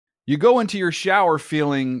You go into your shower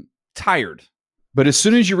feeling tired, but as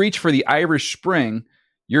soon as you reach for the Irish Spring,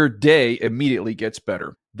 your day immediately gets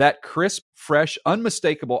better. That crisp, fresh,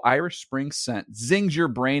 unmistakable Irish Spring scent zings your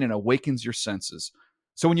brain and awakens your senses.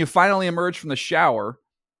 So when you finally emerge from the shower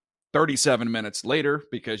 37 minutes later,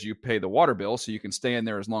 because you pay the water bill so you can stay in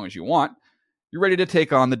there as long as you want, you're ready to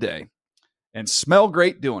take on the day and smell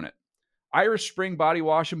great doing it. Irish Spring Body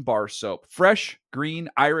Wash and Bar Soap. Fresh, green,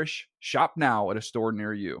 Irish. Shop now at a store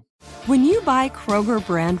near you. When you buy Kroger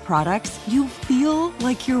brand products, you feel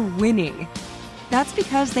like you're winning. That's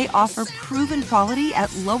because they offer proven quality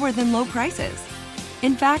at lower than low prices.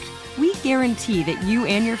 In fact, we guarantee that you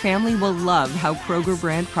and your family will love how Kroger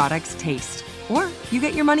brand products taste, or you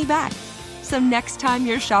get your money back. So next time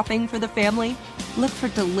you're shopping for the family, look for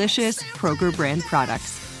delicious Kroger brand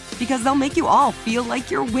products, because they'll make you all feel like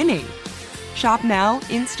you're winning. Shop now,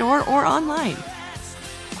 in-store, or online.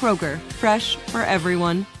 Kroger, fresh for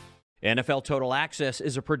everyone. NFL Total Access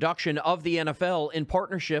is a production of the NFL in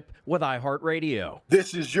partnership with iHeartRadio.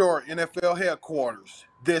 This is your NFL headquarters.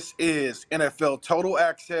 This is NFL Total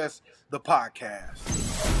Access, the podcast.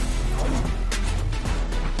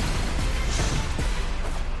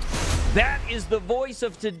 That is the voice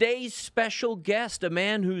of today's special guest, a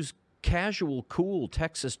man whose casual, cool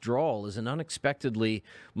Texas drawl is an unexpectedly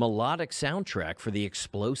melodic soundtrack for the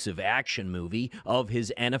explosive action movie of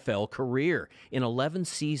his NFL career. In 11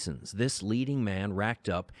 seasons, this leading man racked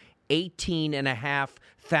up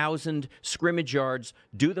 18,500 scrimmage yards.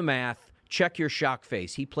 Do the math. Check your shock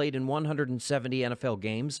face. He played in 170 NFL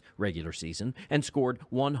games, regular season, and scored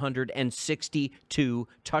 162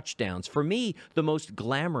 touchdowns. For me, the most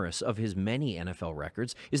glamorous of his many NFL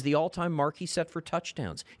records is the all-time mark he set for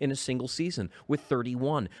touchdowns in a single season with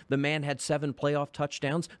 31. The man had 7 playoff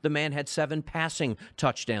touchdowns. The man had 7 passing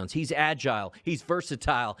touchdowns. He's agile. He's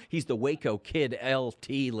versatile. He's the Waco kid,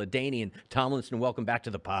 LT, LaDainian. Tomlinson, welcome back to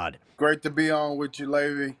the pod. Great to be on with you,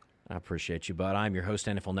 Levy. I appreciate you, bud. I'm your host,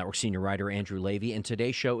 NFL Network senior writer Andrew Levy, and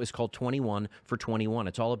today's show is called 21 for 21.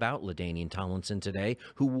 It's all about LaDainian Tomlinson today,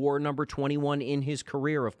 who wore number 21 in his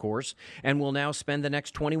career, of course, and will now spend the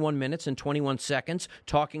next 21 minutes and 21 seconds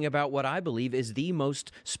talking about what I believe is the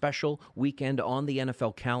most special weekend on the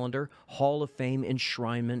NFL calendar, Hall of Fame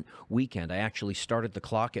Enshrinement Weekend. I actually started the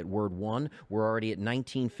clock at word 1. We're already at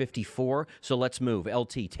 1954, so let's move.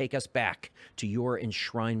 LT, take us back to your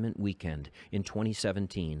Enshrinement Weekend in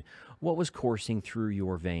 2017. What was coursing through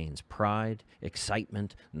your veins? Pride,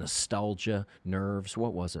 excitement, nostalgia, nerves?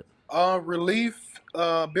 What was it? Relief,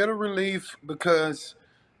 a bit of relief, because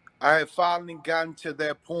I had finally gotten to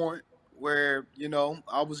that point where,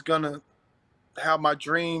 I was going to have my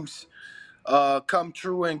dreams come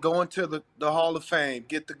true and go into the Hall of Fame,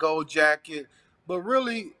 get the gold jacket. But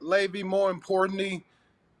really, Levy, more importantly,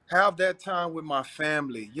 have that time with my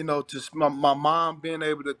family, my mom being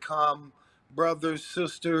able to come, brothers,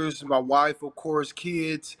 sisters, my wife, of course,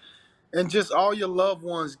 kids, and just all your loved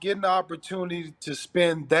ones, getting the opportunity to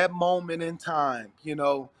spend that moment in time,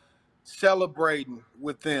 celebrating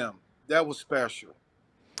with them. That was special.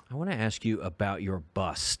 I want to ask you about your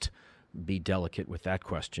bust. Be delicate with that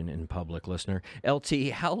question in public, listener.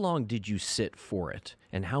 LT, how long did you sit for it,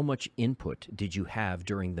 and how much input did you have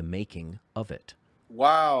during the making of it?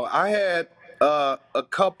 Wow, I had a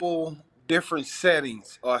couple different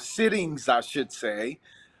sittings, I should say.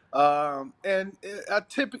 And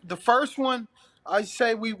the first one, I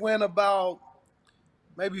say we went about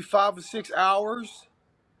maybe 5 or 6 hours,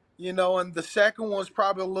 and the second one was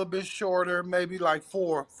probably a little bit shorter, maybe like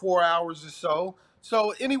four hours or so.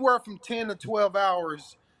 So anywhere from 10 to 12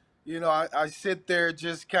 hours, I sit there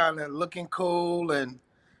just kind of looking cool and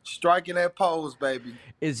striking that pose, baby.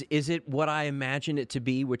 Is it what I imagine it to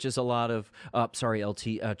be, which is a lot of sorry,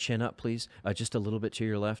 LT, chin up, please, just a little bit to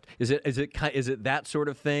your left. Is it that sort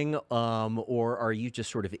of thing, or are you just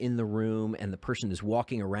sort of in the room and the person is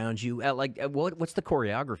walking around you? What's the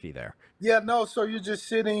choreography there? Yeah, no. So you're just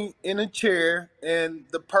sitting in a chair, and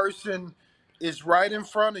the person is right in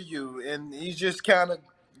front of you, and he's just kind of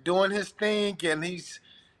doing his thing, and he's,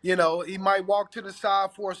 he might walk to the side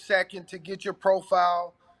for a second to get your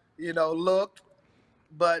profile, look,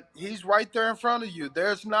 but he's right there in front of you.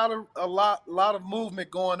 There's not a lot of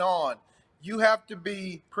movement going on. You have to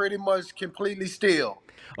be pretty much completely still.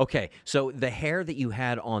 Okay, so the hair that you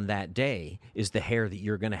had on that day is the hair that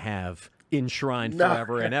you're going to have enshrined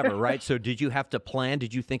forever and ever, right? So did you have to plan?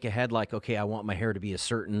 Did you think ahead, like, okay, I want my hair to be a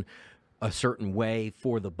certain way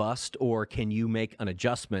for the bust, or can you make an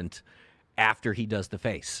adjustment after he does the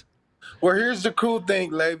face? Well, here's the cool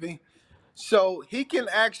thing, Levy. So he can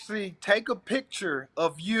actually take a picture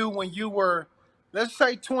of you when you were let's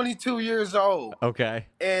say 22 years old, Okay.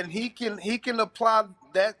 and he can apply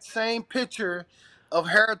that same picture of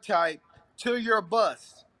hair type to your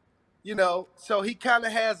bust. So he kind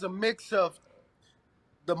of has a mix of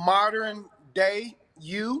the modern day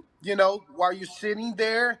while you're sitting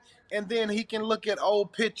there, and then he can look at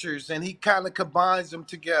old pictures and he kind of combines them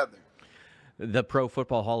together. The Pro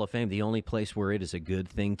Football Hall of Fame, the only place where it is a good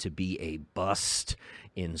thing to be a bust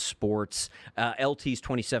in sports. LT's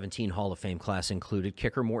 2017 Hall of Fame class included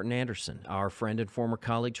kicker Morton Anderson, our friend and former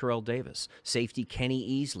colleague Terrell Davis, safety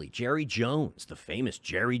Kenny Easley, Jerry Jones, the famous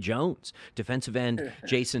Jerry Jones, defensive end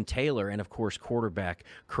Jason Taylor, and, of course, quarterback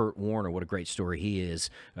Kurt Warner. What a great story he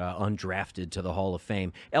is, undrafted to the Hall of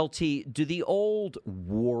Fame. LT, do the old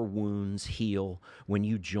war wounds heal when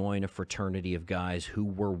you join a fraternity of guys who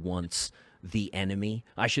were once the enemy?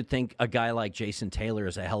 I should think a guy like Jason Taylor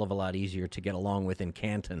is a hell of a lot easier to get along with in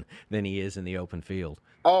Canton than he is in the open field.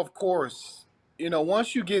 Of course,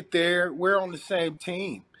 once you get there, we're on the same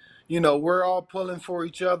team. We're all pulling for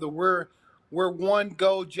each other. We're one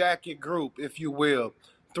gold jacket group, if you will.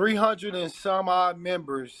 300 and some odd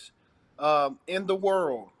members in the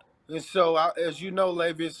world. And so, as you know,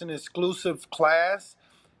 Levi, it's an exclusive class.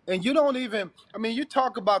 And you don't even, you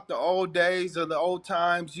talk about the old days or the old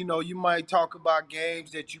times, you might talk about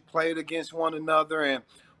games that you played against one another and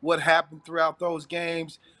what happened throughout those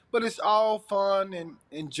games. But it's all fun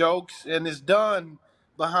and jokes, and it's done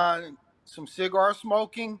behind some cigar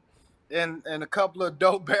smoking and a couple of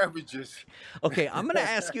dope beverages. Okay, I'm going to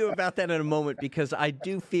ask you about that in a moment because I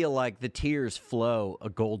do feel like the tears flow a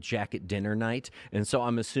gold jacket dinner night, and so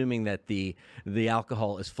I'm assuming that the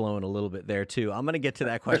alcohol is flowing a little bit there too. I'm going to get to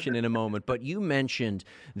that question in a moment, but you mentioned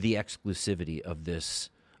the exclusivity of this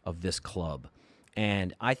club.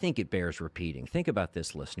 And I think it bears repeating. Think about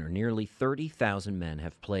this, listener. Nearly 30,000 men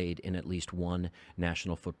have played in at least one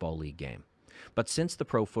National Football League game. But since the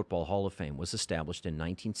Pro Football Hall of Fame was established in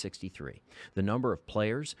 1963, the number of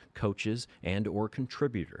players, coaches, and or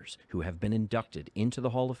contributors who have been inducted into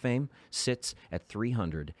the Hall of Fame sits at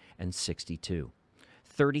 362.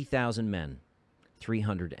 30,000 men,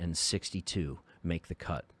 362 make the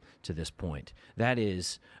cut to this point. That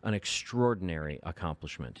is an extraordinary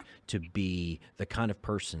accomplishment to be the kind of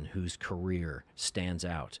person whose career stands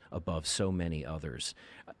out above so many others.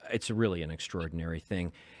 It's really an extraordinary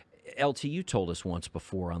thing. LT, you told us once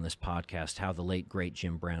before on this podcast how the late, great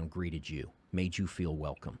Jim Brown greeted you, made you feel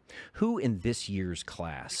welcome. Who in this year's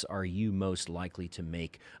class are you most likely to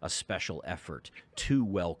make a special effort to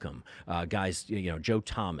welcome? Guys, Joe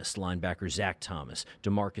Thomas, linebacker Zach Thomas,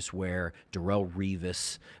 DeMarcus Ware, Darrell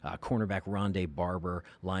Revis, cornerback Rondé Barber,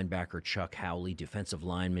 linebacker Chuck Howley, defensive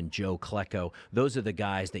lineman Joe Klecko. Those are the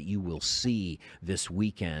guys that you will see this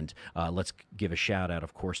weekend. Let's give a shout out,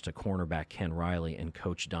 of course, to cornerback Ken Riley and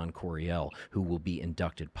coach Don Coryell, who will be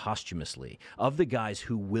inducted posthumously. Of the guys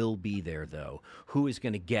who will be there, though, who is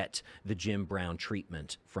going to get the Jim Brown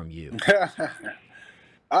treatment from you?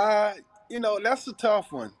 That's a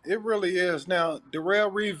tough one. It really is. Now, Darrell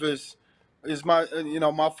Revis is my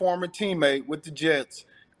former teammate with the Jets,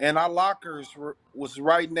 and our lockers was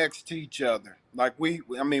right next to each other. Like we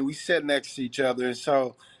sat next to each other, and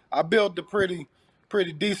so I built a pretty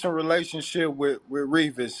decent relationship with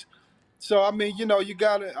Revis. So you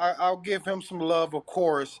gotta. I'll give him some love, of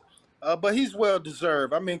course, but he's well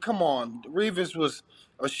deserved. Come on, Revis was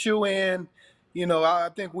a shoe in. I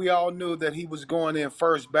think we all knew that he was going in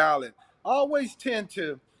first ballot. I always tend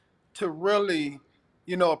to really,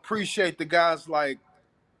 appreciate the guys like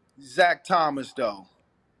Zach Thomas, though.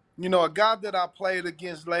 A guy that I played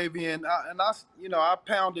against, Levi, I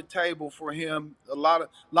pounded table for him. A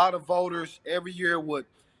lot of voters every year would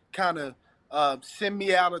kind of send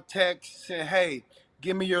me out a text saying, "Hey,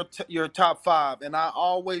 give me your top five," and I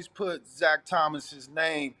always put Zach Thomas's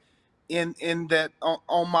name in that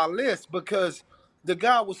on my list because the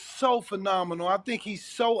guy was so phenomenal. I think he's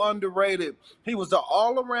so underrated. He was an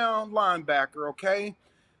all-around linebacker. Okay,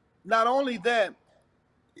 not only that,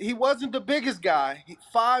 he wasn't the biggest guy.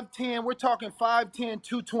 5'10", we're talking 5'10",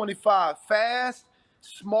 225. Fast,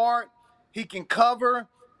 smart, he can cover,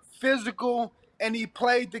 physical, and he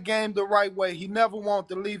played the game the right way. He never wanted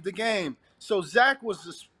to leave the game. So Zach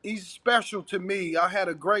he's special to me. I had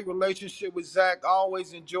a great relationship with Zach. I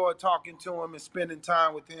always enjoyed talking to him and spending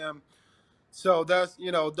time with him. So that's,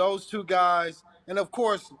 those two guys. And of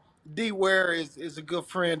course, D Ware is a good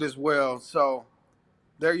friend as well. So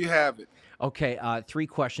there you have it. Okay, three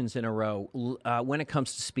questions in a row. When it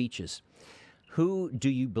comes to speeches, who do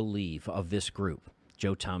you believe of this group?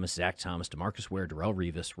 Joe Thomas, Zach Thomas, DeMarcus Ware, Darrell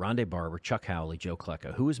Revis, Rondé Barber, Chuck Howley, Joe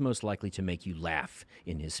Klecko. Who is most likely to make you laugh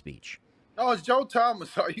in his speech? Oh, it's Joe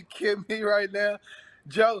Thomas. Are you kidding me right now?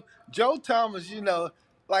 Joe Joe Thomas,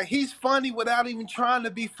 like he's funny without even trying to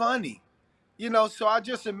be funny. So I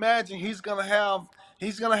just imagine he's gonna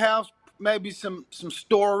have maybe some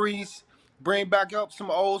stories, bring back up some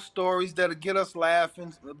old stories that'll get us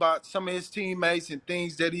laughing about some of his teammates and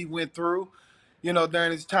things that he went through,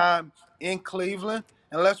 during his time in Cleveland.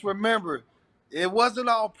 And let's remember, it wasn't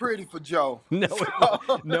all pretty for Joe.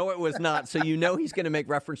 No, it was not. So he's going to make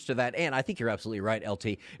reference to that. And I think you're absolutely right,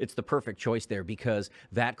 LT. It's the perfect choice there because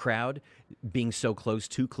that crowd being so close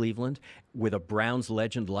to Cleveland with a Browns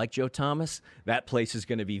legend like Joe Thomas, that place is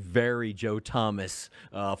going to be very Joe Thomas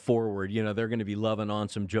forward. They're going to be loving on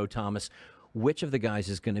some Joe Thomas. Which of the guys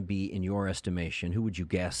is going to be, in your estimation, who would you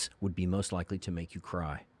guess would be most likely to make you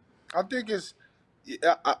cry? I think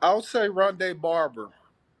I'll say Rondé Barber.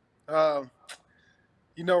 Uh,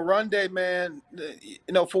 Rondé, man,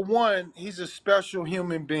 for one, he's a special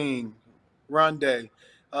human being, Rondé.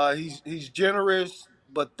 He's generous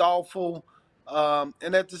but thoughtful.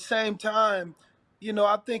 And at the same time,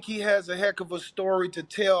 I think he has a heck of a story to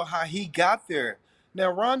tell how he got there.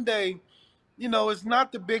 Now, Rondé, is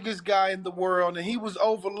not the biggest guy in the world, and he was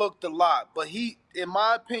overlooked a lot. But in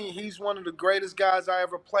my opinion, he's one of the greatest guys I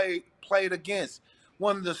ever played against.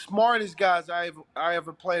 One of the smartest guys I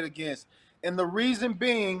ever played against. And the reason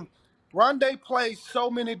being, Rondé plays so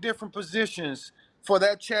many different positions for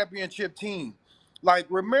that championship team. Like,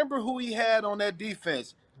 remember who he had on that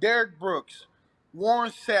defense: Derek Brooks, Warren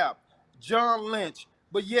Sapp, John Lynch.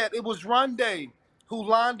 But yet it was Rondé who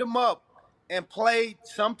lined him up and played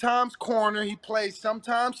sometimes corner, he played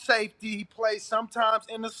sometimes safety, he played sometimes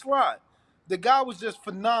in the slot. The guy was just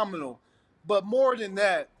phenomenal. But more than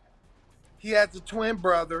that, he has a twin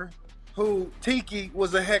brother who Tiki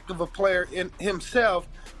was a heck of a player in himself.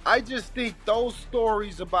 I just think those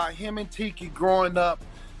stories about him and Tiki growing up,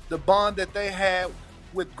 the bond that they had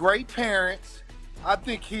with great parents, I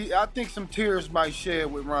think some tears might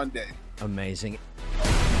shed with Rondé. Amazing.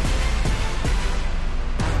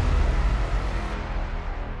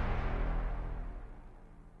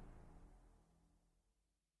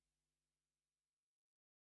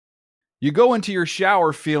 You go into your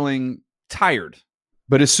shower feeling tired,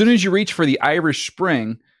 but as soon as you reach for the Irish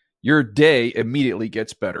Spring, your day immediately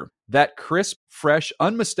gets better. That crisp, fresh,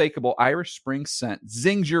 unmistakable Irish Spring scent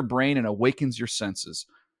zings your brain and awakens your senses.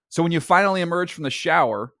 So when you finally emerge from the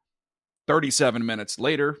shower, 37 minutes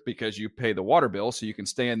later, because you pay the water bill so you can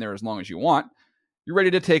stay in there as long as you want, you're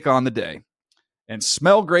ready to take on the day and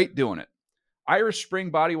smell great doing it. Irish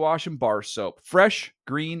Spring Body Wash and Bar Soap. Fresh,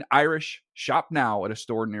 green, Irish. Shop now at a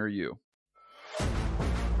store near you.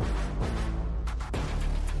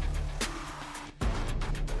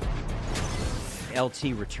 LT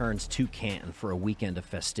returns to Canton for a weekend of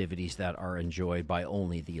festivities that are enjoyed by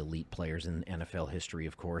only the elite players in NFL history,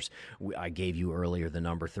 of course. I gave you earlier the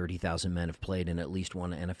number 30,000 men have played in at least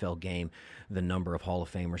one NFL game. The number of Hall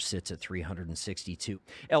of Famers sits at 362.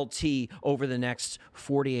 LT, over the next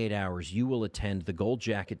 48 hours, you will attend the Gold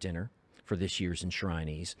Jacket Dinner for this year's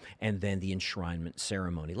enshrinees, and then the enshrinement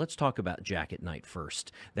ceremony. Let's talk about Jacket Night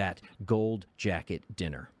first, that Gold Jacket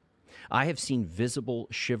Dinner. I have seen visible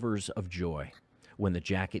shivers of joy when the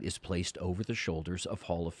jacket is placed over the shoulders of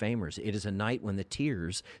Hall of Famers. It is a night when the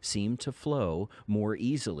tears seem to flow more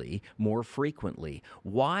easily, more frequently.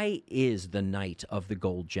 Why is the night of the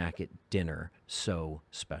Gold Jacket Dinner so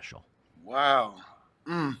special? Wow.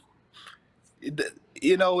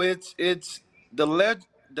 It's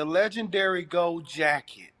the legendary gold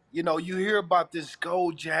jacket. You hear about this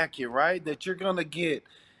gold jacket, right? That you're gonna get,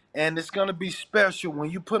 and it's gonna be special.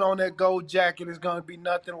 When you put on that gold jacket, it's gonna be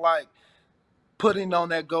nothing like putting on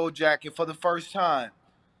that gold jacket for the first time.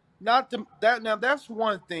 Not to, that now that's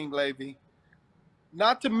one thing, Levy.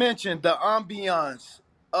 Not to mention the ambiance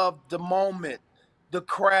of the moment, the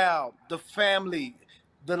crowd, the family,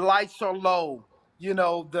 the lights are low.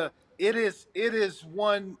 It is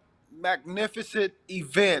one magnificent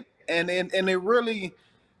event, and it really,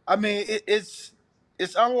 I mean, it's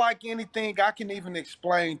unlike anything I can even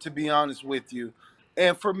explain, to be honest with you.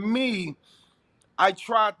 And for me, I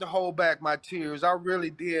tried to hold back my tears. I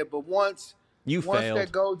really did, but once You once failed.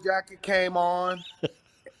 that gold jacket came on,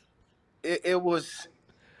 it was.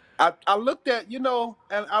 I looked at and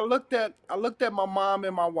I looked at my mom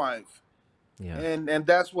and my wife, Yeah. and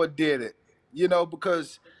that's what did it.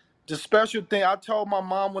 Because the special thing, I told my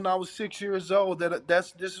mom when I was 6 years old that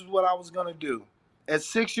this is what I was gonna do. At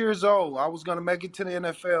 6 years old, I was gonna make it to the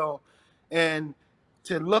NFL, and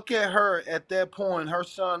to look at her at that point, her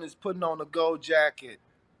son is putting on a gold jacket.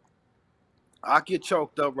 I get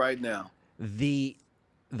choked up right now. The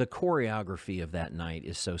the choreography of that night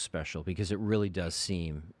is so special because it really does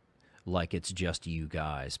seem like it's just you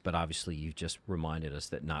guys. But obviously, you've just reminded us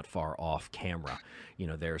that not far off camera,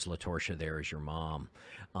 there's LaTorsha, there is your mom.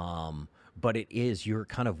 But you're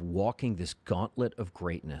kind of walking this gauntlet of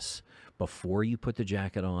greatness before you put the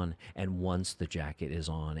jacket on and once the jacket is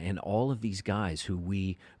on. And all of these guys who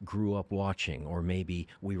we grew up watching, or maybe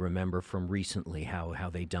we remember from recently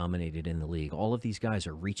how they dominated in the league, all of these guys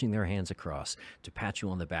are reaching their hands across to pat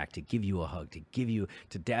you on the back, to give you a hug,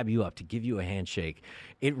 to dab you up, to give you a handshake.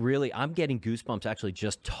 I'm getting goosebumps actually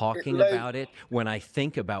just talking about it when I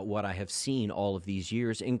think about what I have seen all of these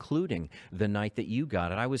years, including the night that you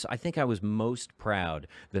got it. I think I was most proud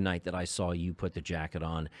the night that I saw you put the jacket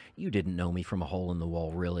on. You didn't know me from a hole in the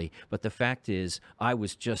wall, really, but the fact is I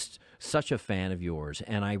was just such a fan of yours,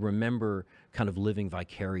 and I remember kind of living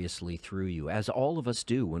vicariously through you, as all of us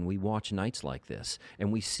do when we watch nights like this,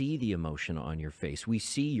 and we see the emotion on your face. We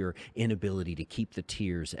see your inability to keep the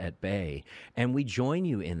tears at bay, and we join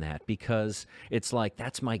you in that because it's like,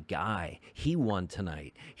 that's my guy. He won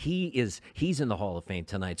tonight. He's in the Hall of Fame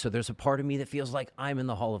tonight, so there's a part of me that feels like I'm in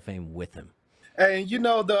the Hall of Fame with him. And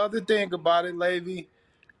the other thing about it, Levi,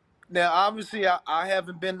 now obviously I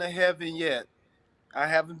haven't been to heaven yet. I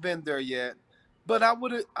haven't been there yet. But I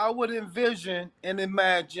would envision and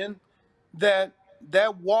imagine that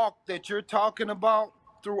walk that you're talking about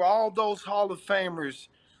through all those Hall of Famers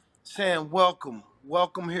saying, welcome,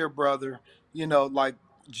 welcome here, brother. Like,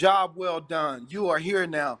 job well done. You are here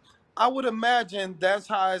now. I would imagine that's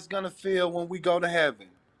how it's going to feel when we go to heaven.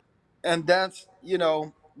 And that's,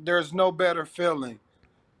 there's no better feeling.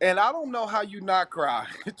 And I don't know how you not cry,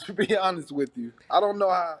 to be honest with you. I don't know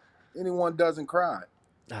how anyone doesn't cry.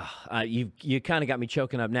 You kind of got me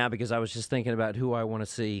choking up now because I was just thinking about who I want to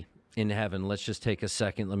see in heaven. Let's just take a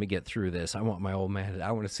second. Let me get through this. I want my old man.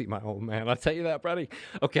 I want to see my old man. I'll tell you that, buddy.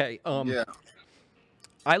 Okay. Yeah.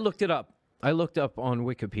 I looked it up. I looked up on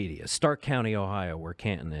Wikipedia. Stark County, Ohio, where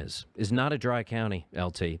Canton is not a dry county,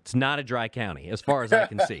 LT. It's not a dry county, as far as I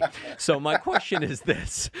can see. So my question is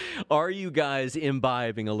this. Are you guys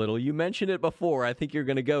imbibing a little? You mentioned it before. I think you're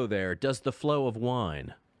going to go there. Does the flow of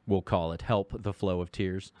wine, we'll call it, help the flow of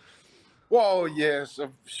tears? Well, yes,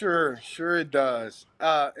 sure it does.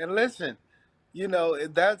 And listen,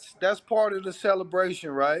 that's part of the celebration,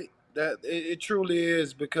 right? That it truly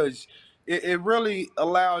is, because it really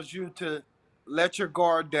allows you to let your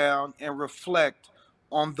guard down and reflect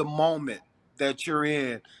on the moment that you're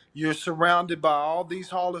in. You're surrounded by all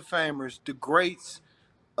these Hall of Famers, the greats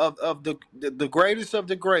of the greatest of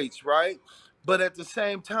the greats, right? But at the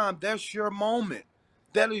same time, that's your moment.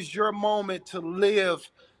 That is your moment to live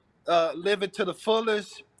it to the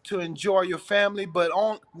fullest, to enjoy your family, but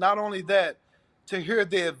not only that, to hear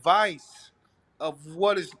the advice of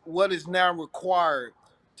what is now required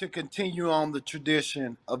to continue on the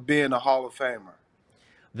tradition of being a Hall of Famer.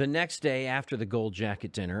 The next day after the Gold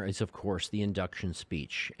Jacket dinner is, of course, the induction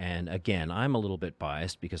speech. And again, I'm a little bit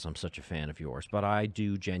biased because I'm such a fan of yours, but I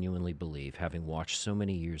do genuinely believe, having watched so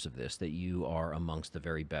many years of this, that you are amongst the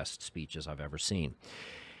very best speeches I've ever seen.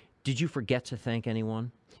 Did you forget to thank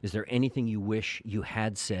anyone? Is there anything you wish you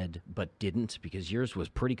had said but didn't? Because yours was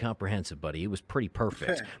pretty comprehensive, buddy. It was pretty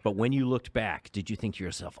perfect. But when you looked back, did you think to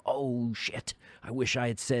yourself, oh, shit, I wish I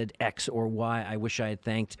had said X or Y. I wish I had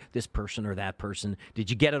thanked this person or that person. Did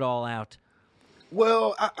you get it all out?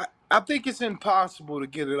 Well, I think it's impossible to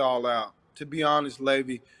get it all out, to be honest,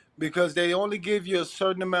 Levi, because they only give you a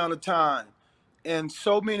certain amount of time. And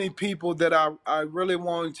so many people that I really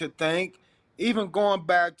wanted to thank, even going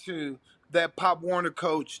back to that Pop Warner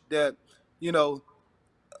coach that,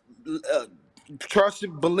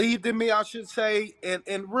 believed in me, I should say,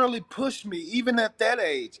 and really pushed me, even at that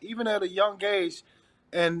age, even at a young age,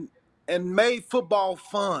 and made football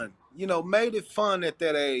fun, made it fun at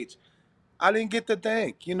that age. I didn't get to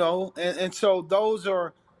thank, and so those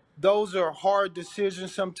are hard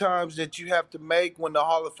decisions sometimes that you have to make when the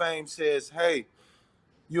Hall of Fame says, hey,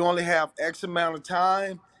 you only have X amount of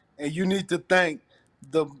time, and you need to thank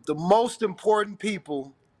the most important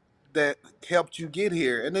people that helped you get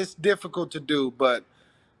here. And it's difficult to do, but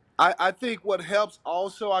I think what helps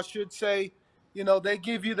also, I should say, they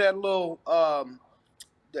give you that little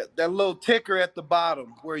that little ticker at the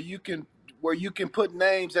bottom where you can put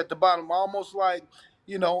names at the bottom, almost like,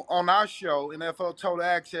 on our show, NFL Total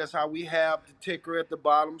Access, how we have the ticker at the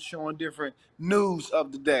bottom showing different news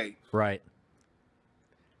of the day. Right.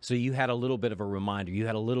 So you had a little bit of a reminder. You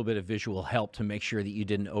had a little bit of visual help to make sure that you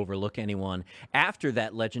didn't overlook anyone. After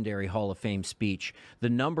that legendary Hall of Fame speech, the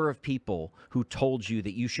number of people who told you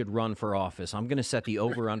that you should run for office, I'm going to set the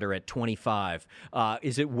over-under at 25.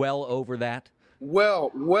 Is it well over that?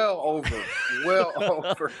 Well over. Well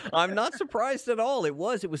over. I'm not surprised at all. It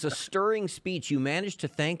was a stirring speech. You managed to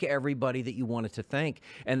thank everybody that you wanted to thank,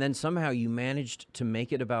 and then somehow you managed to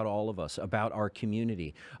make it about all of us, about our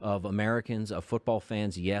community of Americans, of football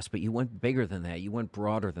fans, yes, but you went bigger than that. You went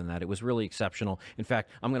broader than that. It was really exceptional. In fact,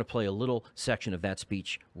 I'm going to play a little section of that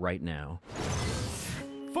speech right now.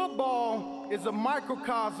 Football is a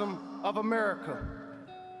microcosm of America.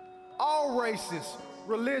 All races,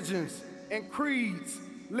 religions, and creeds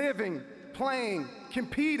living, playing,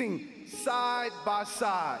 competing side by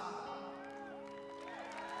side.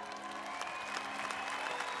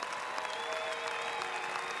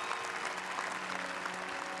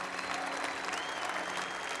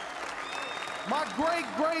 My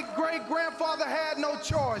great-great-great-grandfather had no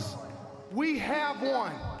choice. We have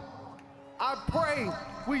one. I pray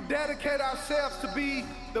we dedicate ourselves to be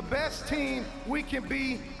the best team we can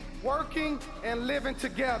be, working and living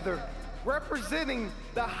together, representing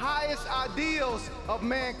the highest ideals of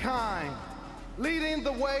mankind, leading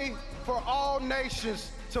the way for all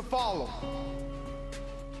nations to follow.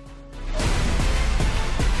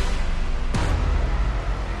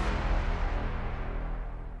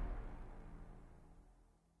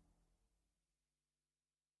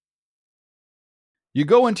 You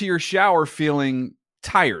go into your shower feeling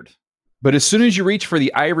tired, but as soon as you reach for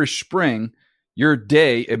the Irish Spring, your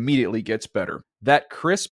day immediately gets better. That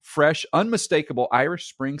crisp, fresh, unmistakable Irish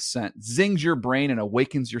Spring scent zings your brain and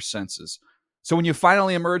awakens your senses. So when you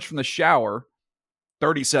finally emerge from the shower,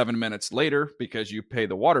 37 minutes later, because you pay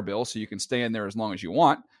the water bill so you can stay in there as long as you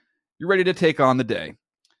want, you're ready to take on the day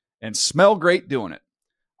and smell great doing it.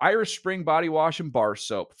 Irish Spring Body Wash and Bar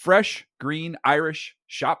Soap. Fresh, green, Irish.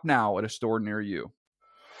 Shop now at a store near you.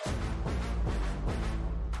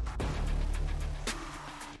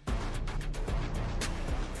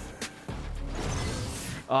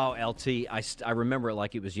 Oh, LT, I remember it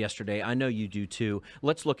like it was yesterday. I know you do too.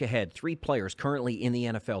 Let's look ahead. 3 players currently in the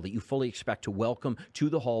NFL that you fully expect to welcome to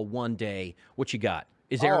the Hall one day. What you got?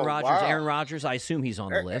 Is Aaron Rodgers? Wow. Aaron Rodgers, I assume he's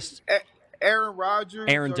on the list. Aaron Rodgers.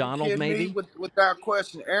 Aaron Donald, maybe? Without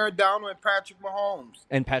question. Aaron Donald and Patrick Mahomes.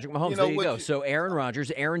 And Patrick Mahomes, there you go. So Aaron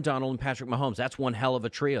Rodgers, Aaron Donald, and Patrick Mahomes. That's one hell of a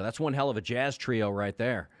trio. That's one hell of a jazz trio right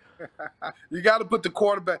there. You got to put the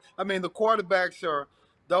quarterback. I mean, the quarterbacks are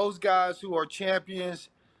those guys who are champions.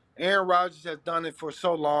 Aaron Rodgers has done it for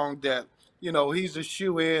so long that, he's a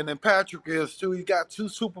shoe-in, and Patrick is too. He got 2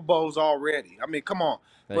 Super Bowls already. I mean, come on.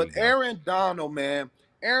 But Aaron Donald, man,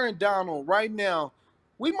 Aaron Donald, right now,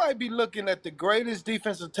 we might be looking at the greatest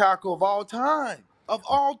defensive tackle of all time. Of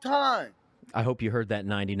all time. I hope you heard that,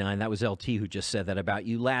 99. That was LT who just said that about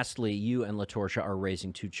you. Lastly, you and LaTorsha are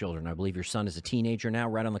raising 2 children. I believe your son is a teenager now,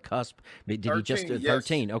 right on the cusp. Did 13, he just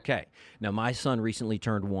 13? Yes. Okay. Now, my son recently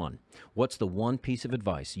turned 1. What's the one piece of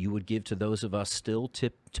advice you would give to those of us still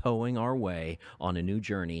tiptoeing our way on a new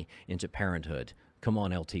journey into parenthood? Come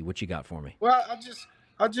on, LT, what you got for me? Well,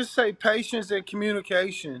 I just say patience and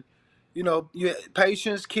communication.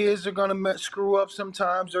 Patience. Kids are gonna screw up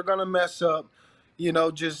sometimes. They're gonna mess up.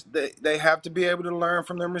 Just they have to be able to learn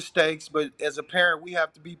from their mistakes. But as a parent, we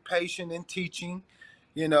have to be patient in teaching.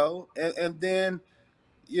 And then,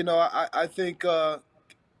 I think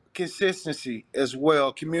consistency as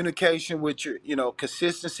well. Communication with your,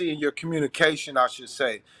 consistency in your communication, I should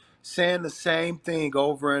say. Saying the same thing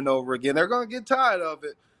over and over again. They're gonna get tired of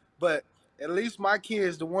it, but at least my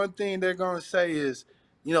kids, the one thing they're gonna say is,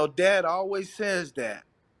 Dad always says that.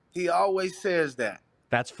 He always says that.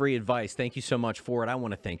 That's free advice. Thank you so much for it. I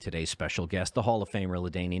want to thank today's special guest, the Hall of Famer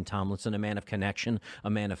LaDainian Tomlinson, a man of connection, a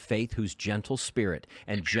man of faith whose gentle spirit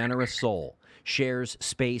and generous soul shares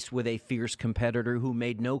space with a fierce competitor who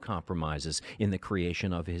made no compromises in the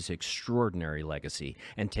creation of his extraordinary legacy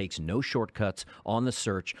and takes no shortcuts on the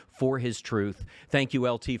search for his truth. Thank you,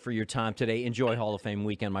 LT, for your time today. Enjoy Hall of Fame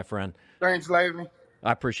weekend, my friend. Thanks, Lavey.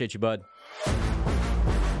 I appreciate you, bud.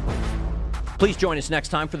 Please join us next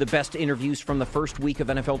time for the best interviews from the first week of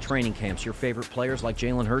NFL training camps. Your favorite players like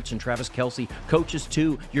Jalen Hurts and Travis Kelce, coaches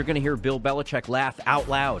too. You're going to hear Bill Belichick laugh out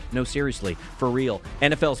loud. No, seriously, for real.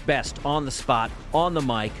 NFL's best on the spot, on the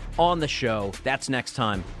mic, on the show. That's next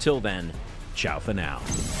time. Till then, ciao for now.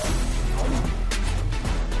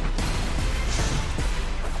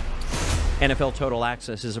 NFL Total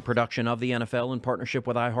Access is a production of the NFL in partnership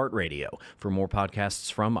with iHeartRadio. For more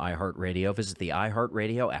podcasts from iHeartRadio, visit the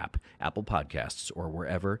iHeartRadio app, Apple Podcasts, or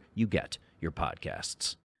wherever you get your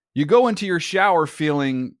podcasts. You go into your shower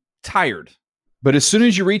feeling tired, but as soon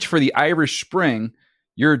as you reach for the Irish Spring,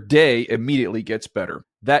 your day immediately gets better.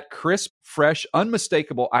 That crisp, fresh,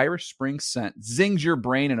 unmistakable Irish Spring scent zings your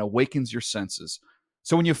brain and awakens your senses.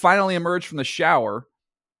 So when you finally emerge from the shower,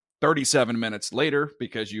 37 minutes later,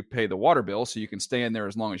 because you pay the water bill so you can stay in there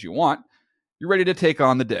as long as you want, you're ready to take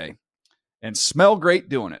on the day and smell great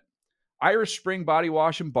doing it. Irish Spring Body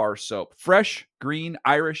Wash and Bar Soap. Fresh, green,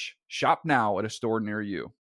 Irish. Shop now at a store near you.